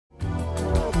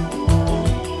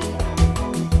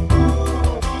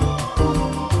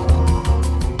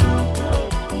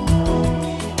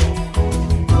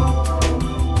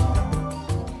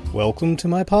welcome to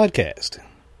my podcast.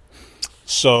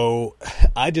 So,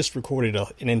 I just recorded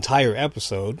an entire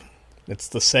episode. It's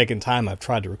the second time I've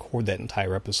tried to record that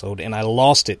entire episode, and I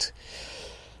lost it.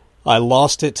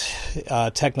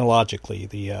 Technologically.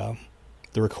 The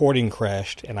recording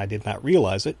crashed, and I did not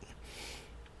realize it.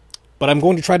 But I'm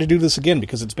going to try to do this again,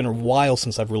 because it's been a while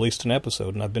since I've released an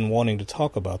episode, and I've been wanting to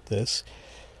talk about this.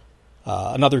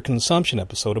 Another consumption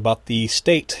episode about the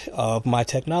state of my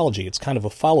technology. It's kind of a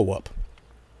follow-up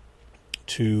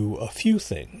to a few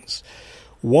things.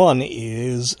 One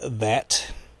is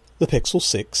that the Pixel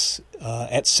 6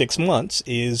 at 6 months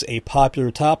is a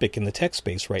popular topic in the tech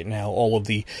space right now. All of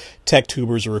the tech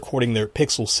tubers are recording their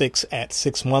Pixel 6 at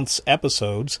 6 months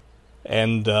episodes,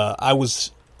 and I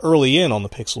was early in on the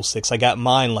Pixel 6. I got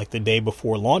mine like the day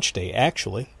before launch day,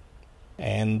 actually,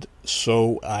 and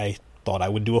so I thought I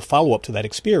would do a follow-up to that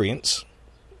experience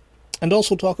and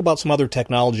also talk about some other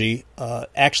technology.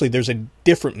 Actually, there's a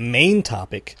different main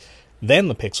topic than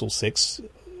the Pixel 6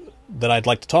 that I'd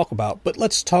like to talk about, but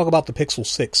let's talk about the Pixel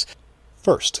 6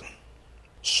 first.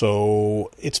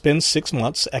 So, it's been 6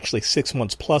 months, actually 6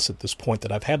 months plus at this point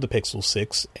that I've had the Pixel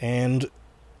 6, and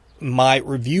my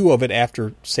review of it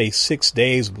after, say, 6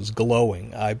 days was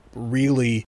glowing. I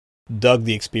really dug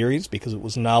the experience because it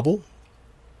was novel.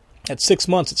 At 6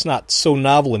 months, it's not so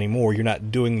novel anymore. You're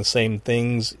not doing the same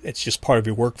things. It's just part of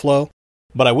your workflow.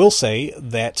 But I will say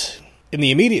that in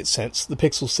the immediate sense, the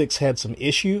Pixel 6 had some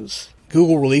issues.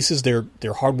 Google releases their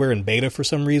hardware in beta for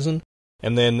some reason,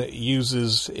 and then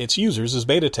uses its users as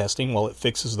beta testing while it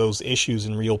fixes those issues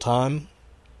in real time.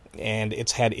 And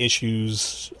it's had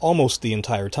issues almost the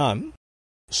entire time.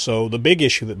 So the big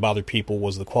issue that bothered people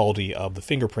was the quality of the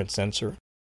fingerprint sensor.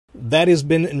 That has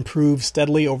been improved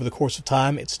steadily over the course of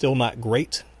time. It's still not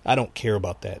great. I don't care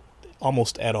about that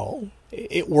almost at all.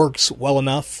 It works well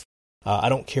enough. I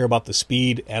don't care about the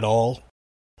speed at all.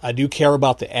 I do care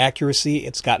about the accuracy.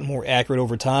 It's gotten more accurate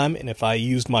over time, and if I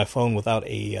used my phone without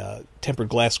a tempered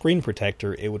glass screen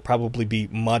protector, it would probably be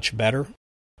much better,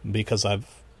 because I've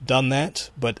done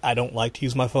that, but I don't like to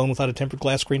use my phone without a tempered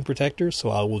glass screen protector, so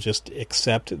I will just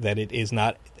accept that it is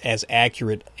not as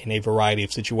accurate in a variety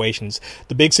of situations.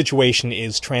 The big situation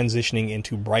is transitioning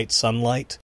into bright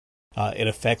sunlight. It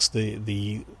affects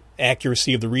the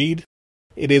accuracy of the read.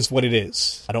 It is what it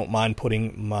is. I don't mind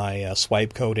putting my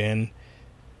swipe code in.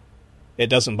 It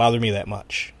doesn't bother me that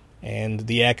much, and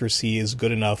the accuracy is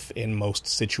good enough in most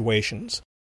situations.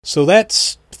 So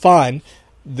that's fine.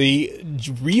 The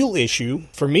real issue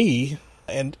for me,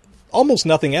 and almost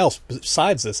nothing else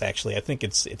besides this, actually, I think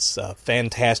it's a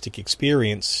fantastic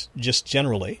experience just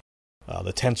generally.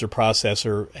 The Tensor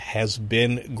processor has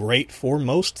been great for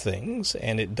most things,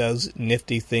 and it does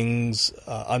nifty things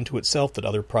unto itself that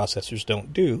other processors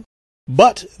don't do.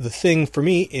 But the thing for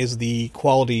me is the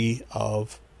quality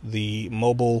of the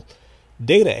mobile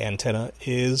data antenna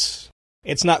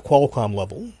it's not Qualcomm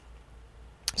level.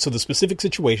 So the specific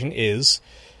situation is,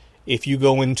 if you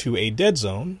go into a dead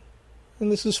zone,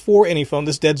 and this is for any phone,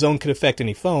 this dead zone could affect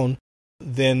any phone,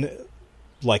 then,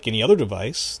 like any other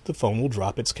device, the phone will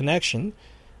drop its connection.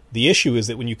 The issue is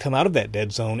that when you come out of that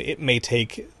dead zone, it may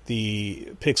take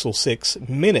the Pixel 6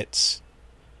 minutes.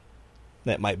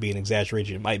 That might be an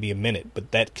exaggeration. It might be a minute,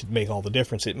 but that could make all the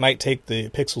difference. It might take the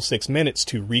Pixel 6 minutes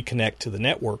to reconnect to the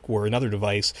network, where another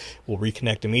device will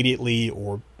reconnect immediately,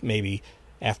 or maybe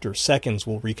after seconds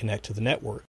will reconnect to the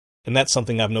network. And that's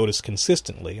something I've noticed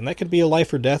consistently, and that could be a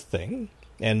life or death thing.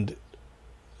 And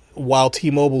while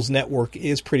T-Mobile's network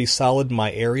is pretty solid in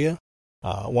my area,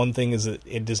 one thing is that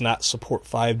it does not support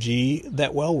 5G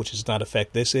that well, which does not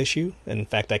affect this issue. And in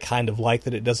fact, I kind of like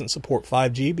that it doesn't support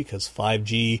 5G, because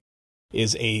 5G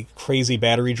is a crazy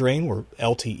battery drain where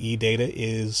LTE data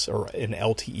is, or an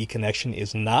LTE connection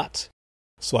is not.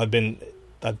 So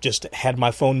I've just had my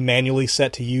phone manually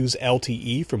set to use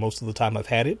LTE for most of the time I've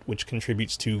had it, which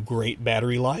contributes to great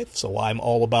battery life, so I'm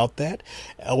all about that.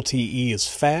 LTE is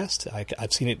fast.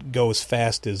 I've seen it go as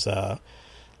fast as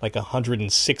like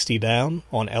 160 down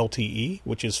on LTE,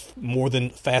 which is more than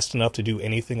fast enough to do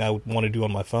anything I would want to do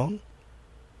on my phone.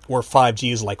 Where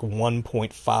 5G is like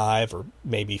 1.5 or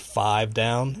maybe 5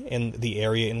 down in the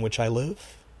area in which I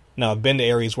live. Now, I've been to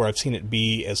areas where I've seen it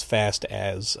be as fast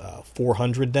as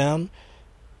 400 down,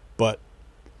 but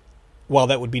while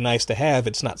that would be nice to have,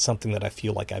 it's not something that I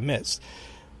feel like I miss.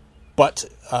 But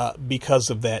because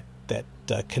of that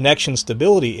connection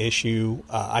stability issue,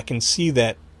 I can see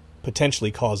that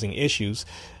potentially causing issues.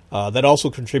 That also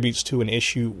contributes to an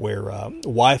issue where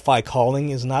Wi-Fi calling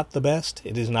is not the best.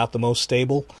 It is not the most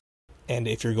stable. And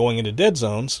if you're going into dead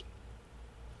zones,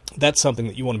 that's something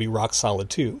that you want to be rock solid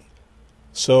too.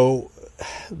 So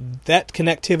that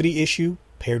connectivity issue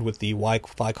paired with the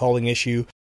Wi-Fi calling issue.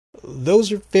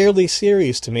 Those are fairly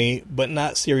serious to me, but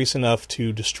not serious enough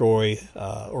to destroy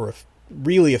or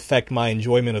really affect my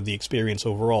enjoyment of the experience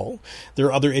overall. There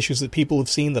are other issues that people have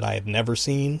seen that I have never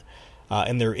seen,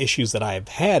 and there are issues that I have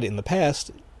had in the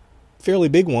past, fairly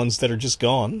big ones that are just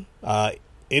gone.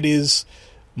 It is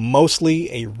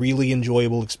mostly a really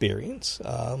enjoyable experience.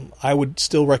 I would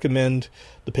still recommend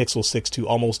the Pixel 6 to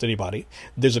almost anybody.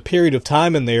 There's a period of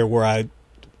time in there where I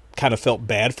kind of felt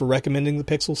bad for recommending the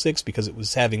Pixel 6 because it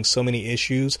was having so many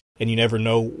issues, and you never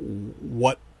know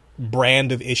what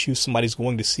brand of issues somebody's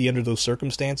going to see under those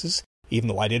circumstances. Even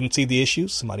though I didn't see the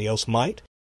issues, somebody else might.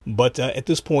 But at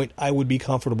this point, I would be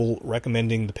comfortable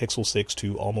recommending the Pixel 6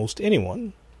 to almost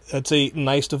anyone. It's a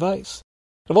nice device.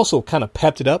 I've also kind of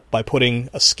pepped it up by putting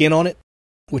a skin on it,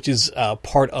 which is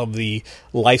part of the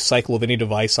life cycle of any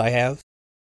device I have.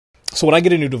 So when I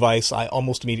get a new device, I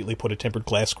almost immediately put a tempered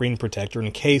glass screen protector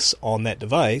and case on that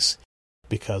device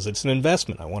because it's an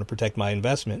investment. I want to protect my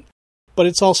investment. But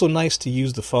it's also nice to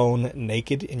use the phone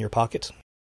naked in your pocket.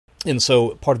 And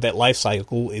so part of that life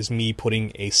cycle is me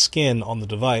putting a skin on the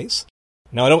device.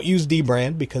 Now, I don't use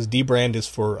dbrand because dbrand is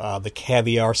for the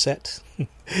caviar set.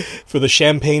 For the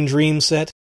champagne dream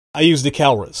set, I use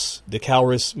Decalris.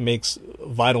 Decalris makes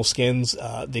vinyl skins.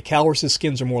 Decalris'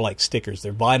 skins are more like stickers.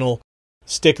 They're vinyl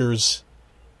stickers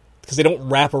because they don't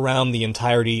wrap around the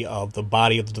entirety of the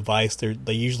body of the device.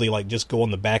 They usually like just go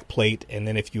on the back plate, and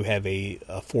then if you have a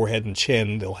forehead and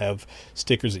chin, they'll have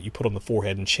stickers that you put on the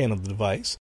forehead and chin of the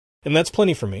device. And that's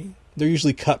plenty for me. They're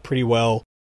usually cut pretty well.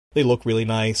 They look really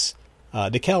nice.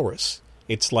 Decalris,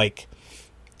 it's like,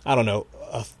 I don't know,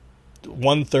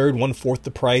 1/3, 1/4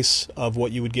 the price of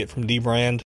what you would get from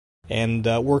dbrand, and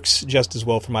works just as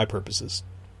well for my purposes.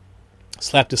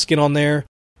 Slapped a skin on there,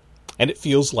 and it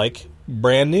feels like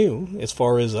brand new as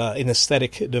far as an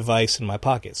aesthetic device in my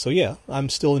pocket. So yeah, I'm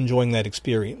still enjoying that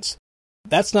experience.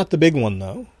 That's not the big one,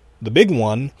 though. The big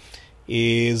one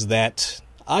is that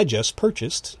I just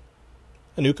purchased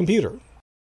a new computer.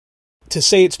 To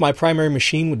say it's my primary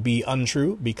machine would be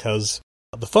untrue because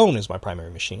the phone is my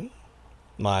primary machine.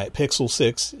 My Pixel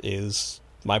 6 is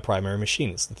my primary machine.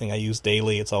 It's the thing I use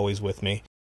daily. It's always with me.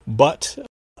 But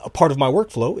a part of my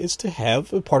workflow is to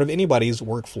have, a part of anybody's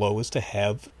workflow is to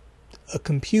have a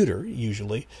computer,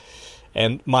 usually.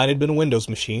 And mine had been a Windows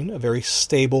machine, a very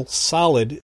stable,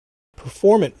 solid,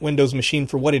 performant Windows machine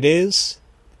for what it is.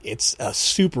 It's a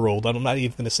super old, I'm not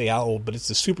even going to say how old, but it's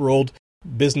a super old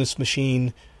business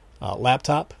machine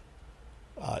laptop.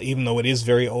 Even though it is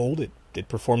very old, it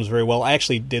performs very well. I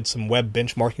actually did some web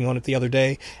benchmarking on it the other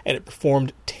day, and it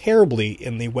performed terribly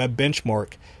in the web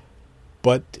benchmark,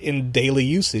 but in daily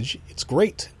usage, it's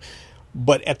great.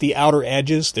 But at the outer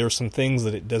edges, there are some things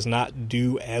that it does not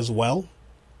do as well.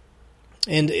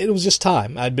 And it was just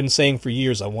time. I'd been saying for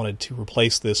years I wanted to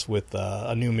replace this with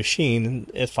a new machine,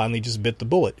 and it finally just bit the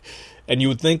bullet. And you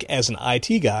would think as an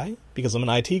IT guy, because I'm an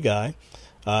IT guy,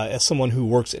 as someone who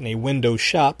works in a Windows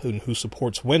shop and who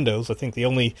supports Windows, I think the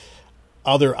only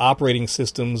other operating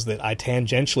systems that I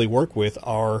tangentially work with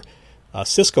are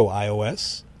Cisco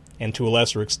iOS, and to a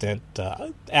lesser extent,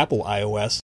 Apple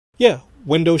iOS. Yeah,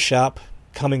 Windows shop,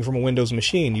 coming from a Windows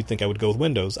machine, you'd think I would go with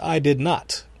Windows. I did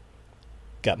not.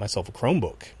 Got myself a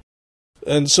Chromebook.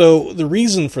 And so the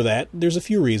reason for that, there's a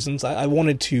few reasons. I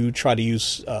wanted to try to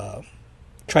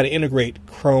integrate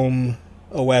Chrome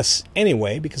OS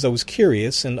anyway, because I was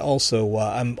curious, and also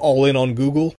I'm all in on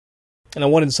Google, and I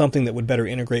wanted something that would better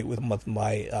integrate with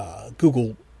my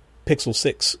Google Pixel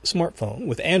 6 smartphone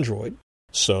with Android.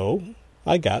 So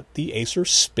I got the Acer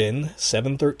Spin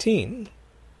 713.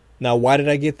 Now, why did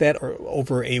I get that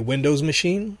over a Windows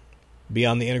machine?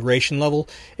 Beyond the integration level,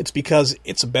 it's because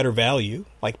it's a better value.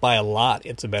 Like, by a lot,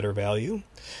 it's a better value.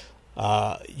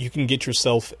 You can get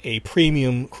yourself a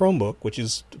premium Chromebook, which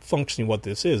is functionally what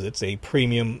this is. It's a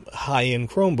premium high-end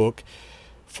Chromebook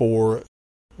for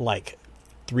like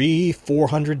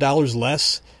 $300-400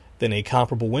 less than a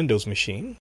comparable Windows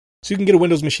machine. So you can get a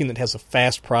Windows machine that has a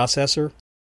fast processor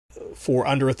for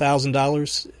under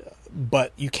 $1,000,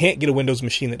 but you can't get a Windows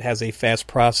machine that has a fast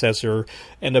processor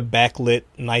and a backlit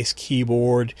nice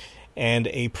keyboard and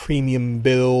a premium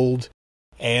build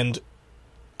and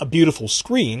a beautiful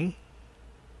screen.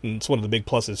 And it's one of the big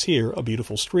pluses here, a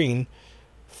beautiful screen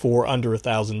for under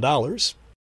 $1,000.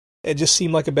 It just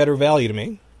seemed like a better value to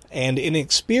me. And in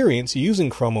experience using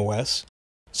Chrome OS,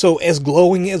 so as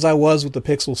glowing as I was with the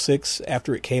Pixel 6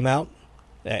 after it came out,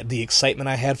 the excitement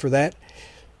I had for that,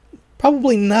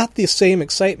 probably not the same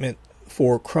excitement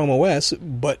for Chrome OS,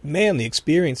 but man, the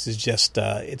experience is just,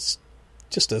 it's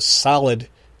just a solid,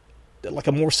 like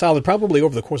a more solid, probably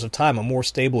over the course of time, a more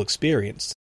stable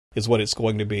experience is what it's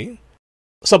going to be.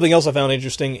 Something else I found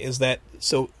interesting is that,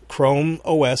 so Chrome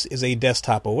OS is a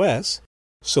desktop OS,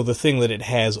 so the thing that it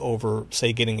has over,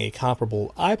 say, getting a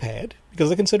comparable iPad,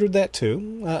 because I considered that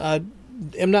too. I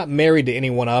am not married to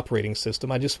any one operating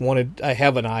system. I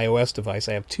have an iOS device,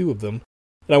 I have two of them,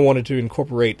 and I wanted to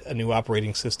incorporate a new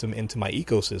operating system into my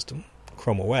ecosystem,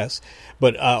 Chrome OS.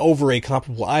 But over a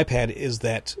comparable iPad is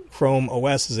that Chrome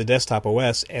OS is a desktop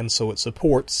OS, and so it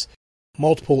supports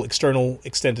multiple external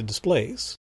extended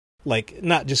displays. Like,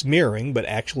 not just mirroring, but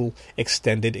actual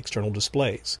extended external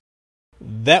displays.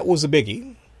 That was a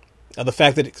biggie. The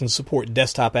fact that it can support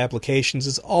desktop applications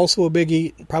is also a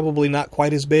biggie, probably not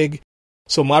quite as big.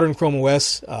 So modern Chrome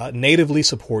OS natively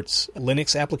supports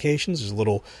Linux applications. There's a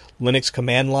little Linux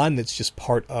command line that's just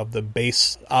part of the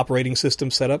base operating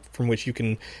system setup from which you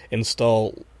can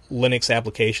install Linux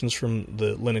applications from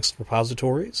the Linux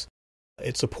repositories.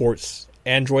 It supports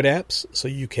Android apps, so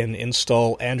you can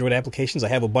install Android applications. I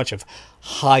have a bunch of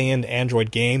high-end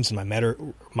Android games and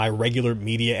my regular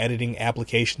media editing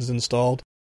applications installed,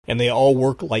 and they all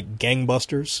work like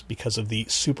gangbusters because of the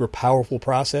super powerful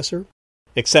processor,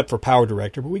 except for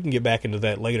PowerDirector, but we can get back into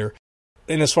that later.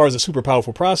 And as far as the super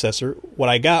powerful processor, what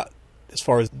I got as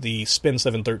far as the Spin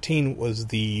 713 was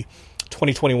the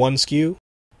 2021 SKU,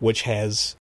 which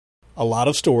has a lot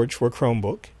of storage for a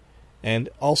Chromebook, and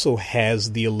also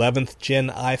has the 11th Gen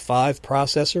i5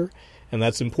 processor, and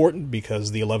that's important because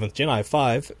the 11th Gen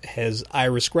i5 has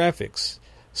Iris graphics,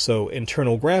 so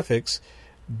internal graphics,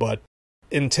 but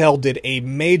Intel did a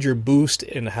major boost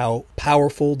in how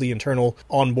powerful the internal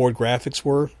onboard graphics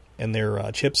were in their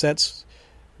chipsets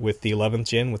with the 11th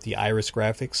Gen, with the Iris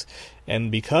graphics, and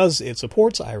because it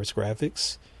supports Iris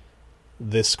graphics,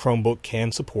 this Chromebook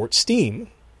can support Steam.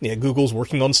 Yeah, Google's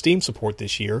working on Steam support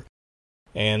this year,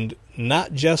 and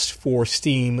not just for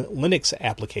Steam Linux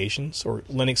applications or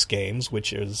Linux games,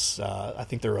 which is, I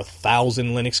think there are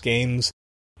 1,000 Linux games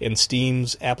in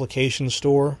Steam's application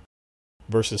store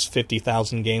versus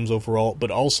 50,000 games overall, but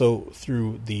also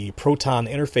through the Proton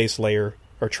interface layer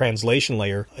or translation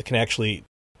layer, it can actually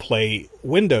play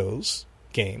Windows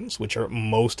games, which are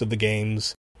most of the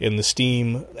games in the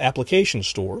Steam application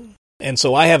store. And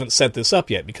so I haven't set this up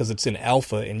yet because it's in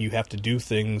alpha and you have to do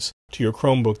things to your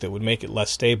Chromebook that would make it less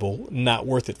stable. Not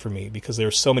worth it for me because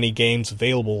there's so many games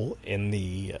available in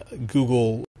the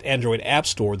Google Android App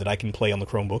Store that I can play on the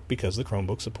Chromebook because the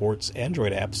Chromebook supports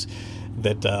Android apps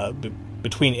that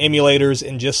between emulators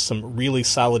and just some really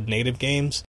solid native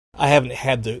games, I haven't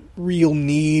had the real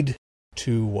need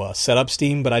to set up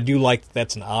Steam, but I do like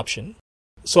that's an option.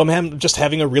 So I'm just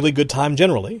having a really good time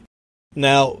generally.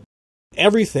 Now,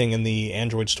 everything in the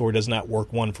Android store does not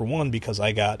work one-for-one because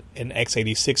I got an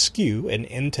x86 SKU, an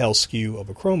Intel SKU of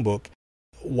a Chromebook,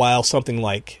 while something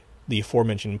like the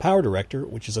aforementioned PowerDirector,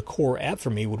 which is a core app for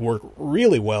me, would work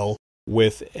really well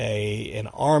with an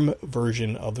ARM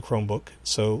version of the Chromebook,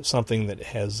 so something that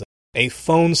has a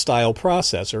phone-style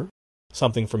processor,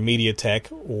 something from MediaTek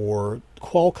or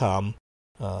Qualcomm.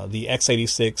 The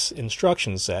x86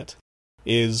 instruction set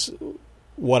is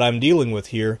what I'm dealing with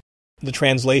here. The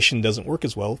translation doesn't work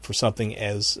as well for something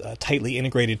as tightly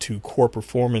integrated to core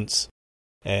performance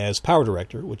as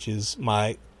PowerDirector, which is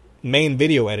my main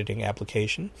video editing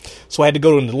application. So I had to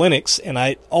go into Linux, and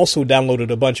I also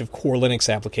downloaded a bunch of core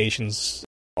Linux applications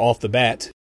off the bat.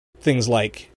 Things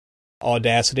like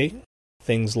Audacity,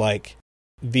 things like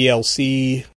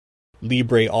VLC,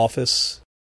 LibreOffice,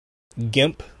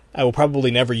 GIMP. I will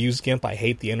probably never use GIMP. I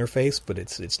hate the interface, but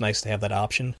it's nice to have that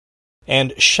option.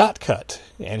 And Shotcut.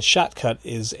 And Shotcut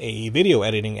is a video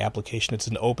editing application. It's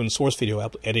an open source video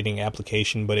editing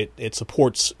application, but it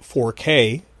supports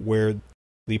 4K, where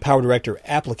the PowerDirector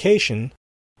application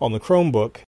on the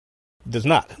Chromebook does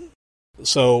not.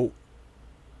 So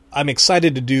I'm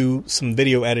excited to do some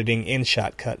video editing in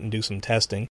Shotcut and do some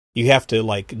testing. You have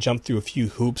to jump through a few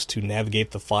hoops to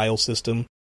navigate the file system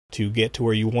to get to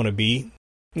where you want to be.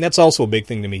 And that's also a big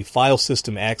thing to me. File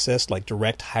system access, like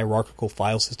direct hierarchical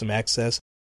file system access,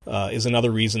 is another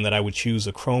reason that I would choose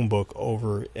a Chromebook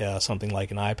over something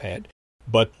like an iPad.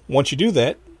 But once you do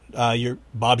that,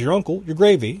 Bob's your uncle, you're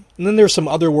gravy. And then there's some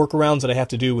other workarounds that I have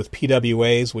to do with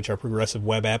PWAs, which are progressive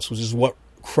web apps, which is what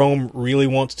Chrome really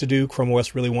wants to do. Chrome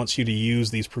OS really wants you to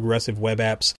use these progressive web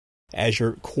apps as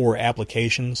your core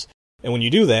applications. And when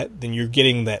you do that, then you're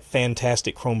getting that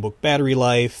fantastic Chromebook battery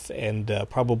life and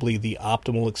probably the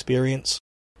optimal experience.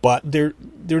 But they're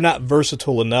not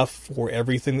versatile enough for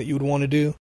everything that you would want to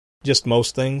do, just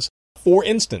most things. For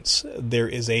instance, there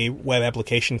is a web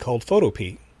application called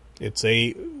Photopea. It's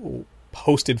a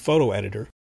hosted photo editor.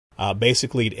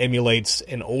 Basically, it emulates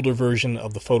an older version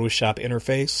of the Photoshop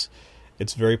interface,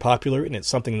 It's very popular, and it's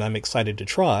something that I'm excited to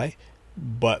try.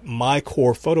 But my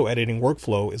core photo editing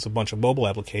workflow is a bunch of mobile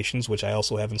applications, which I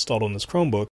also have installed on this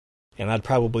Chromebook, and I'd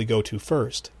probably go to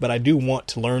first. But I do want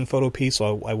to learn Photopea,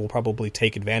 so I will probably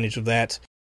take advantage of that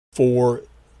for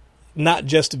not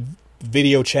just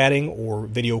video chatting or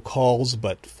video calls,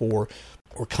 or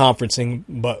conferencing,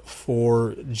 but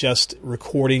for just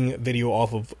recording video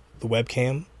off of the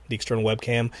webcam, the external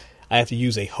webcam. I have to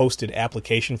use a hosted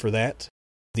application for that.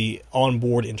 The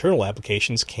onboard internal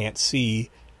applications can't see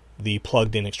the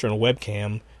plugged-in external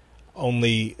webcam.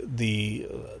 Only the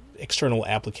external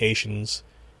applications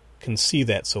can see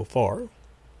that so far.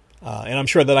 And I'm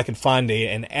sure that I could find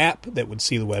an app that would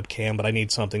see the webcam, but I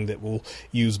need something that will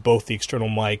use both the external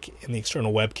mic and the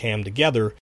external webcam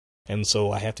together, and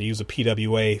so I have to use a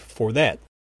PWA for that.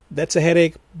 That's a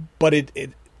headache, but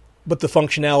but the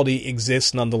functionality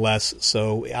exists nonetheless,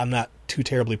 so I'm not too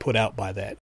terribly put out by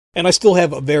that. And I still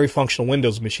have a very functional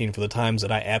Windows machine for the times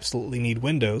that I absolutely need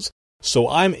Windows. So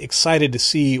I'm excited to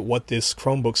see what this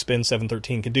Chromebook Spin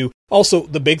 713 can do. Also,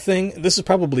 the big thing, this is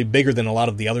probably bigger than a lot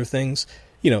of the other things.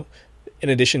 In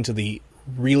addition to the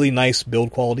really nice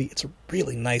build quality, it's a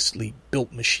really nicely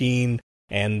built machine,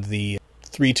 and the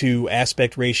 3:2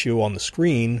 aspect ratio on the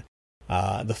screen,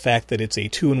 the fact that it's a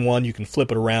 2-in-1, you can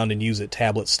flip it around and use it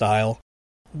tablet style.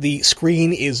 The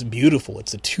screen is beautiful.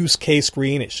 It's a 2K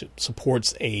screen. It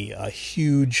supports a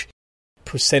huge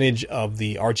percentage of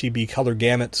the RGB color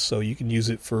gamut, so you can use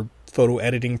it for photo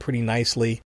editing pretty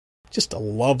nicely. Just a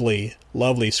lovely,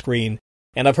 lovely screen.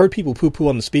 And I've heard people poo-poo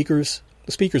on the speakers.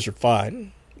 The speakers are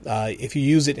fine. If you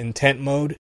use it in tent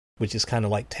mode, which is kind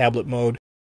of like tablet mode,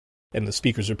 and the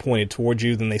speakers are pointed towards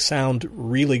you, then they sound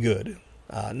really good.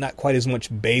 Not quite as much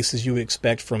bass as you would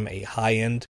expect from a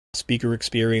high-end speaker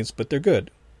experience, but they're good.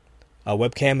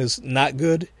 Webcam is not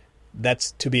good.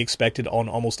 That's to be expected on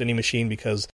almost any machine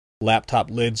because laptop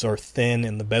lids are thin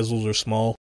and the bezels are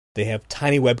small. They have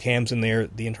tiny webcams in there.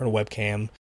 The internal webcam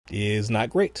is not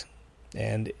great.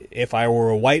 And if I were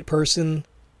a white person,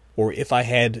 or if I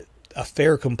had a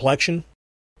fair complexion,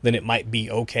 then it might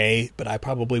be okay, but I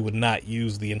probably would not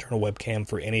use the internal webcam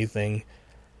for anything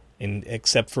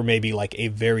except for maybe like a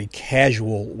very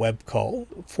casual web call,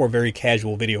 for a very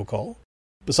casual video call.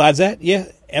 Besides that, yeah,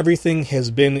 everything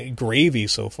has been gravy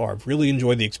so far. I've really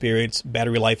enjoyed the experience.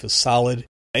 Battery life is solid.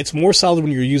 It's more solid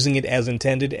when you're using it as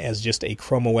intended, as just a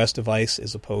Chrome OS device,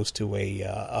 as opposed to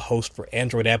a host for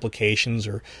Android applications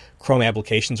or Chrome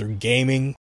applications or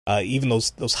gaming. Even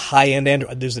those high-end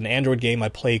Android... There's an Android game I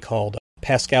play called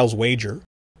Pascal's Wager,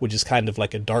 which is kind of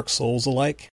like a Dark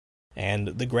Souls-alike. And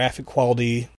the graphic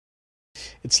quality...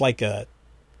 It's like a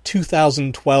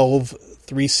 2012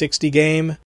 360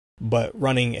 game, but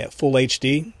running at full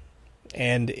HD,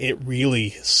 and it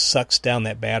really sucks down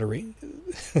that battery.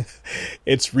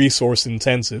 It's resource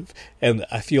intensive, and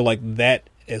I feel like that,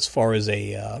 as far as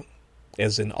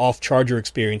as an off-charger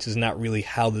experience, is not really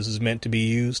how this is meant to be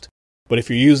used. But if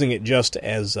you're using it just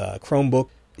as a Chromebook,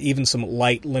 even some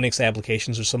light Linux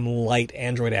applications or some light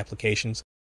Android applications,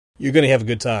 you're going to have a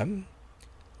good time.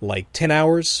 Like 10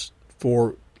 hours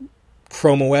for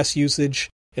Chrome OS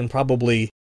usage, and probably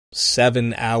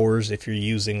 7 hours if you're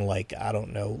using, like, I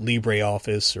don't know,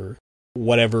 LibreOffice or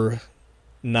whatever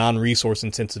non-resource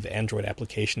intensive Android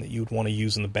application that you would want to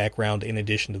use in the background in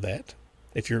addition to that.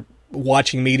 If you're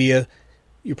watching media,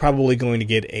 you're probably going to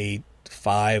get a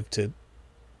 5 to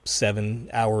 7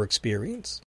 hour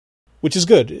experience, which is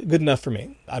good enough for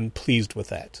me. I'm pleased with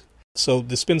that. So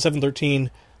the Spin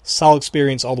 713, solid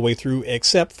experience all the way through,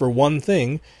 except for one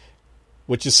thing,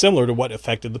 which is similar to what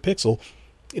affected the Pixel.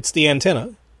 It's the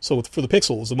antenna. So for the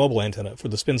Pixel, it was the mobile antenna. For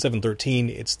the Spin 713,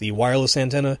 it's the wireless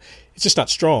antenna. It's just not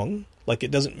strong. Like,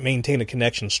 it doesn't maintain a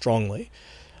connection strongly.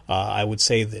 I would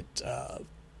say that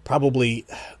probably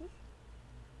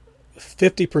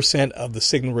 50% of the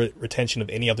signal retention of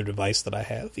any other device that I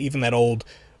have, even that old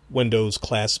Windows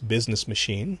class business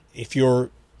machine, if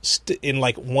you're in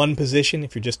like one position,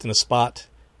 if you're just in a spot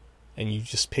and you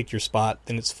just pick your spot,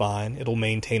 then it's fine. It'll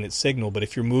maintain its signal. But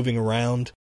if you're moving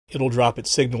around, it'll drop its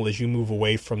signal as you move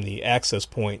away from the access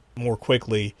point more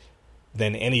quickly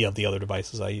than any of the other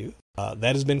devices I use.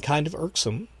 That has been kind of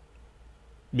irksome,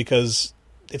 because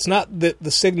it's not that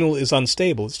the signal is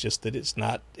unstable, it's just that it's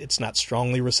not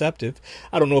strongly receptive.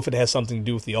 I don't know if it has something to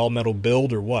do with the all-metal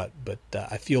build or what, but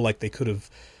I feel like they could have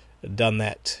done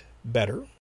that better.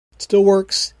 It still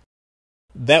works.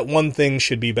 That one thing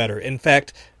should be better. In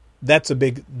fact, that's a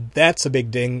big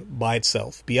ding by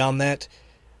itself. Beyond that,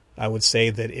 I would say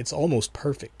that it's almost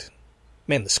perfect.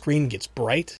 Man, the screen gets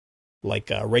bright.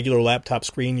 Like a regular laptop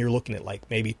screen, you're looking at like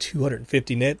maybe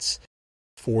 250 nits.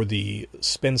 For the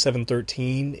Spin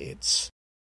 713, it's,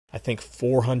 I think,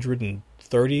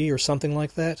 430 or something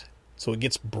like that. So it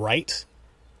gets bright.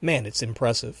 Man, it's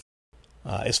impressive.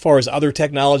 As far as other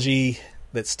technology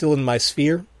that's still in my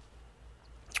sphere,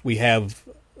 we have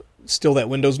still that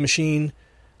Windows machine.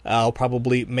 I'll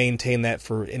probably maintain that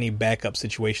for any backup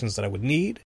situations that I would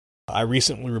need. I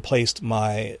recently replaced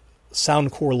my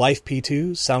Soundcore Life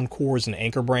P2. Soundcore is an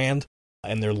Anker brand,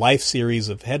 and their Life series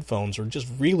of headphones are just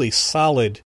really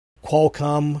solid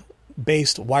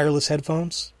Qualcomm-based wireless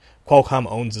headphones.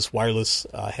 Qualcomm owns this wireless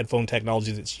headphone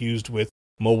technology that's used with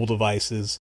mobile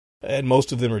devices, and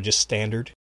most of them are just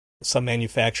standard. Some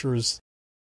manufacturers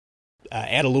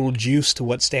add a little juice to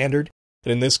what's standard,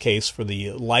 but in this case, for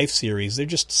the Life series, they're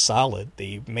just solid.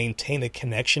 They maintain a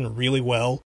connection really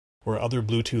well where other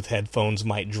Bluetooth headphones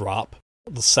might drop.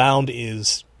 The sound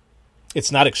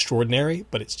it's not extraordinary,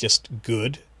 but it's just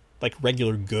good, like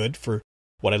regular good for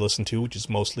what I listen to, which is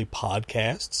mostly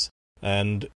podcasts.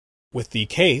 And with the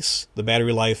case, the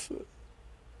battery life,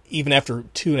 even after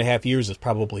 2.5 years, is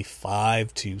probably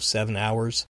 5 to 7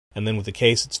 hours. And then with the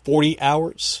case, it's 40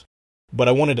 hours. But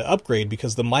I wanted to upgrade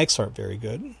because the mics aren't very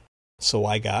good. So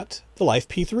I got the Life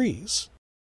P3s.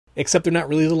 Except they're not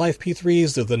really the Life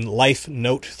P3s, they're the Life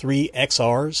Note 3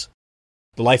 XRs.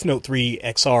 The Life Note 3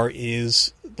 XR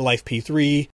is the Life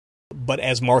P3, but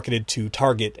as marketed to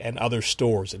Target and other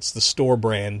stores. It's the store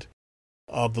brand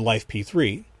of the Life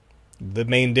P3. The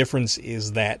main difference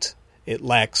is that it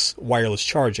lacks wireless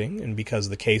charging, and because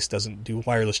the case doesn't do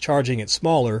wireless charging, it's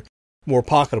smaller, more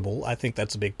pocketable. I think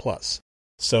that's a big plus.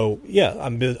 So, yeah,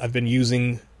 I've been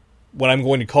using what I'm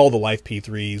going to call the Life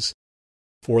P3s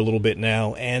for a little bit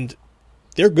now, and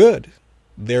they're good.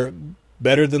 They're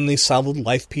better than the solid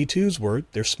Life P2s were.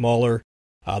 They're smaller,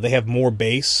 they have more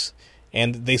bass,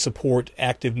 and they support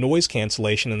active noise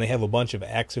cancellation, and they have a bunch of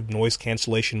active noise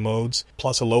cancellation modes,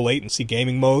 plus a low latency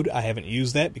gaming mode. I haven't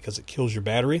used that because it kills your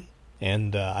battery,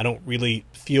 and I don't really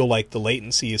feel like the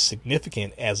latency is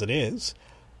significant as it is.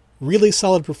 Really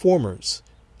solid performers.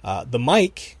 The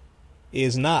mic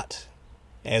is not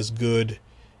as good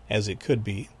as it could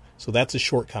be, so that's a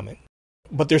shortcoming.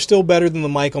 But they're still better than the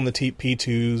mic on the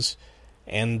P2s,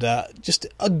 and just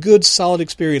a good, solid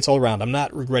experience all around. I'm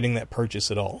not regretting that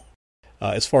purchase at all.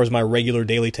 As far as my regular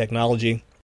daily technology,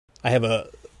 I have a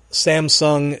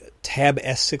Samsung Tab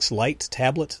S6 Lite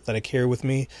tablet that I carry with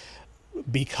me.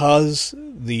 Because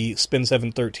the Spin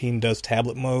 713 does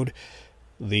tablet mode,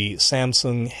 the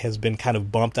Samsung has been kind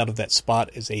of bumped out of that spot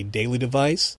as a daily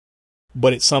device,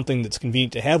 but it's something that's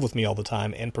convenient to have with me all the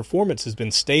time, and performance has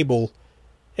been stable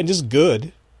and just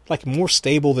good, like more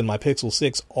stable than my Pixel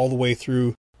 6 all the way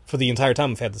through for the entire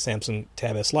time I've had the Samsung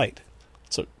Tab S Lite.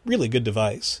 It's a really good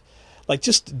device. Like,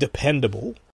 just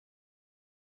dependable.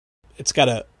 It's got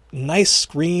a nice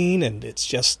screen, and it's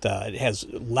just, it has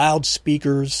loud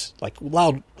speakers, like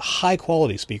loud,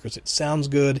 high-quality speakers. It sounds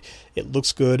good, it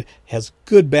looks good, has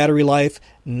good battery life,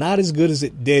 not as good as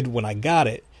it did when I got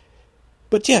it.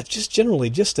 But yeah, just generally,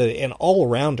 just an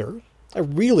all-arounder. I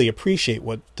really appreciate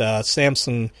what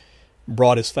Samsung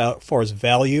brought as far as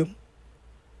value.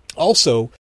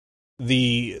 Also,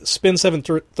 the Spin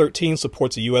 713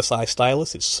 supports a USI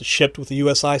stylus. It's shipped with a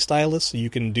USI stylus, so you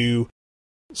can do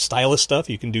stylus stuff.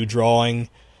 You can do drawing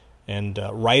and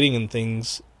writing and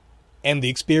things. And the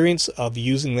experience of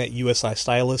using that USI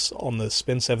stylus on the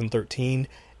Spin 713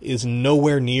 is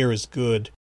nowhere near as good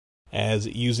as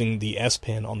using the S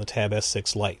Pen on the Tab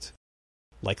S6 Lite.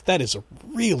 Like, that is a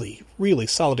really, really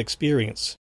solid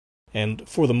experience. And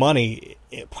for the money,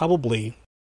 it probably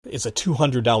is a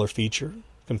 $200 feature,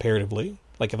 comparatively.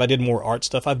 Like, if I did more art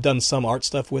stuff, I've done some art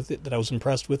stuff with it that I was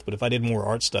impressed with, but if I did more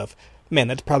art stuff, man,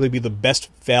 that'd probably be the best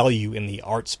value in the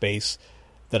art space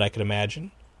that I could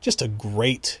imagine. Just a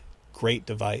great, great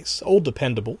device. Old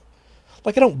dependable.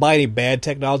 Like, I don't buy any bad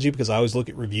technology because I always look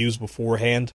at reviews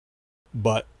beforehand,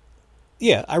 but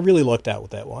yeah, I really lucked out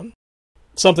with that one.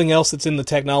 Something else that's in the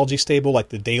technology stable, like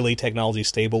the daily technology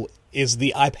stable, is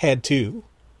the iPad 2.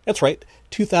 That's right,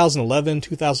 2011,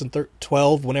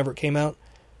 2012, whenever it came out.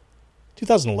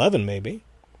 2011, maybe.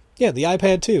 Yeah, the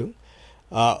iPad 2.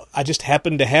 I just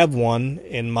happened to have one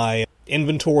in my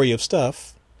inventory of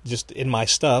stuff, just in my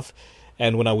stuff,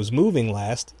 and when I was moving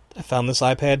last, I found this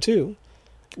iPad 2.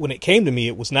 When it came to me,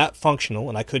 it was not functional,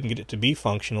 and I couldn't get it to be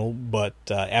functional, but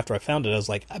after I found it, I was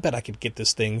like, I bet I could get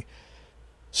this thing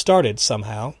started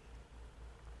somehow.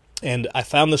 And I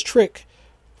found this trick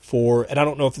for, and I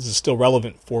don't know if this is still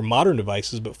relevant for modern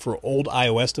devices, but for old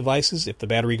iOS devices, if the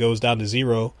battery goes down to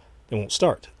 0, it won't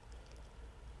start.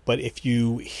 But if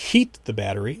you heat the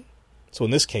battery, so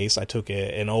in this case, I took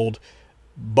an old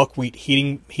buckwheat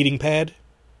heating pad,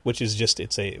 which is just,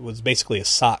 it was basically a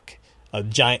sock, a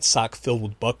giant sock filled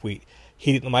with buckwheat.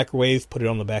 Heat it in the microwave, put it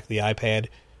on the back of the iPad,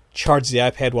 charge the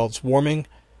iPad while it's warming.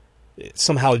 It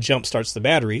somehow jump starts the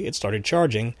battery. It started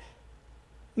charging.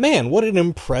 Man, what an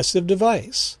impressive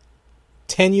device.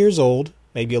 10 years old,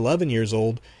 maybe 11 years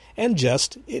old, and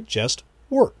it just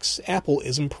works. Apple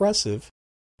is impressive.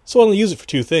 So I only use it for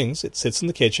two things. It sits in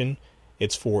the kitchen.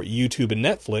 It's for YouTube and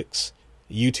Netflix.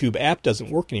 The YouTube app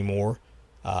doesn't work anymore.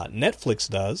 Netflix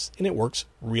does, and it works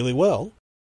really well.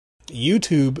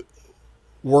 YouTube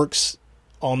works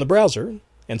on the browser,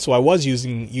 and so I was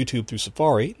using YouTube through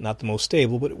Safari, not the most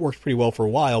stable, but it worked pretty well for a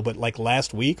while. But like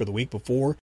last week or the week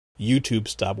before, YouTube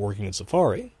stopped working in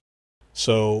Safari.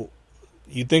 So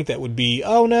you'd think that would be,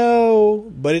 oh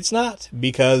no, but it's not,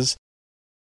 because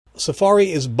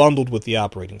Safari is bundled with the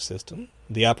operating system.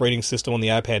 The operating system on the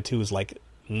iPad 2 is like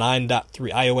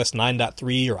 9.3, iOS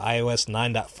 9.3 or iOS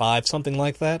 9.5, something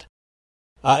like that.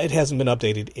 It hasn't been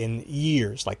updated in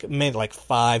years, like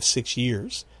 5-6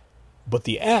 years. But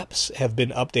the apps have been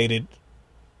updated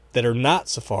that are not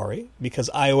Safari,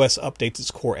 because iOS updates its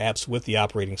core apps with the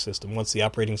operating system. Once the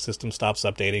operating system stops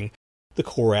updating, the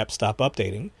core apps stop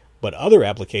updating, but other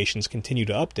applications continue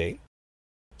to update.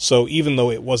 So even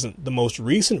though it wasn't the most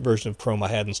recent version of Chrome I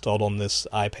had installed on this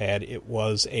iPad, it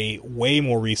was a way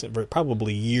more recent,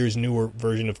 probably years newer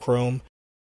version of Chrome.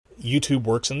 YouTube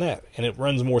works in that, and it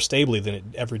runs more stably than it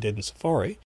ever did in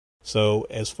Safari. So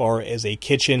as far as a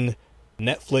kitchen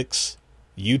Netflix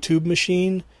YouTube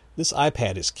machine, this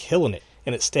iPad is killing it,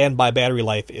 and its standby battery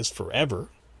life is forever.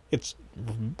 Its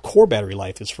core battery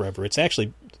life is forever. It's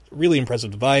actually a really impressive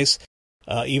device.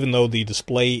 Even though the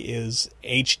display is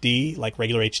HD, like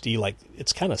regular HD, like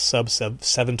it's kind of sub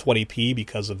 720p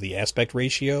because of the aspect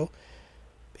ratio,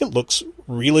 it looks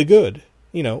really good.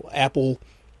 You know, Apple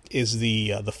is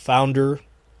the founder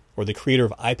or the creator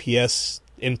of IPS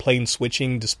in-plane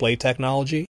switching display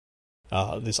technology.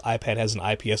 This iPad has an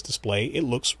IPS display. It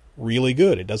looks really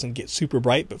good. It doesn't get super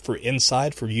bright, but for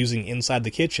using inside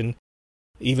the kitchen,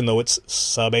 even though it's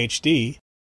sub HD,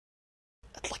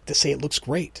 I'd like to say it looks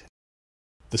great.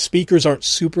 The speakers aren't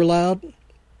super loud.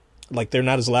 Like, they're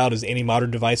not as loud as any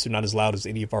modern device. They're not as loud as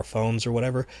any of our phones or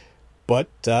whatever. But,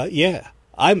 yeah,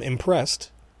 I'm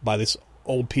impressed by this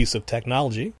old piece of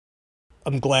technology.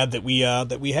 I'm glad that we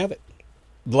have it.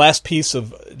 The last piece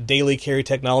of daily carry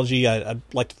technology I'd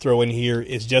like to throw in here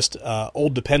is just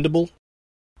Old Dependable,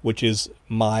 which is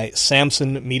my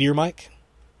Samson Meteor mic.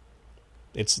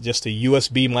 It's just a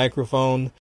USB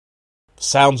microphone.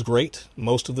 Sounds great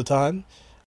most of the time.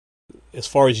 As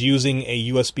far as using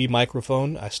a USB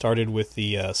microphone, I started with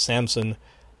the Samson,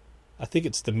 I think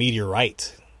it's the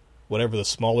Meteorite, whatever the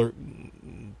smaller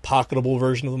pocketable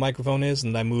version of the microphone is,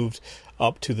 and I moved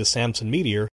up to the Samson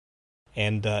Meteor.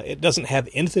 And it doesn't have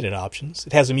infinite options.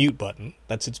 It has a mute button.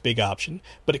 That's its big option.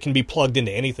 But it can be plugged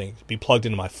into anything. It can be plugged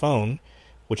into my phone,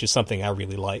 which is something I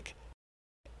really like.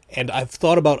 And I've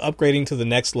thought about upgrading to the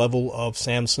next level of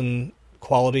Samson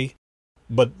quality.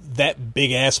 But that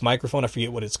big-ass microphone, I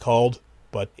forget what it's called,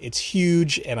 but it's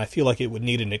huge, and I feel like it would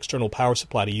need an external power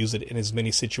supply to use it in as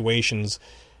many situations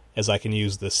as I can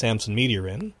use the Samson Meteor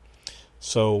in.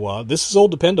 So this is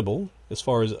Old Dependable as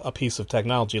far as a piece of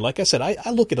technology. Like I said, I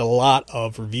look at a lot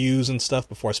of reviews and stuff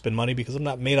before I spend money because I'm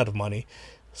not made out of money.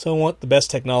 So I want the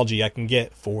best technology I can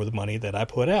get for the money that I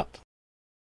put out.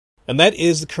 And that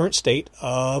is the current state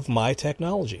of my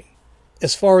technology.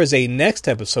 As far as a next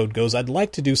episode goes, I'd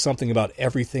like to do something about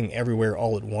everything, everywhere,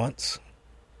 all at once.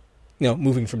 You know,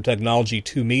 moving from technology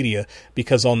to media,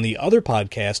 because on the other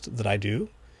podcast that I do,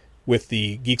 with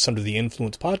the Geeks Under the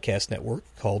Influence podcast network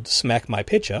called Smack My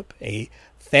Pitch Up, a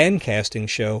fan casting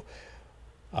show,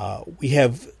 we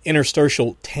have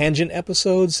interstitial tangent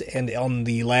episodes, and on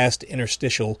the last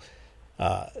interstitial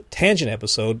tangent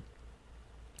episode,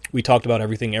 we talked about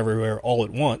everything, everywhere, all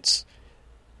at once.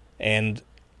 And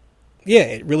yeah,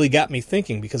 it really got me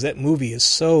thinking, because that movie is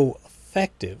so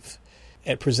effective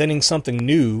at presenting something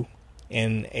new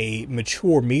in a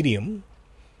mature medium.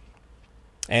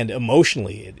 And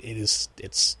emotionally,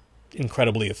 it's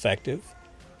incredibly effective.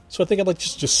 So I think I'd like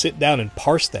to just sit down and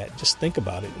parse that, just think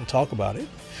about it and talk about it.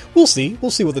 We'll see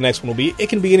what the next one will be. It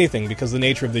can be anything, because the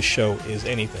nature of this show is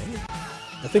anything.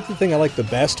 I think the thing I like the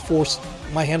best for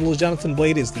my handle as Jonathan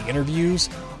Blade is the interviews,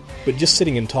 but just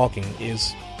sitting and talking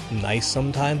is nice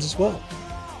sometimes as well.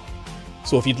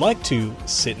 So if you'd like to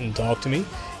sit and talk to me,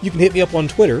 you can hit me up on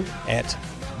Twitter at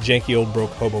Janky Old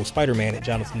Broke Hobo Spider-Man at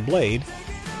Jonathan Blade,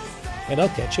 and I'll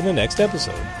catch you in the next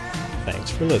episode. Thanks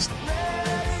for listening.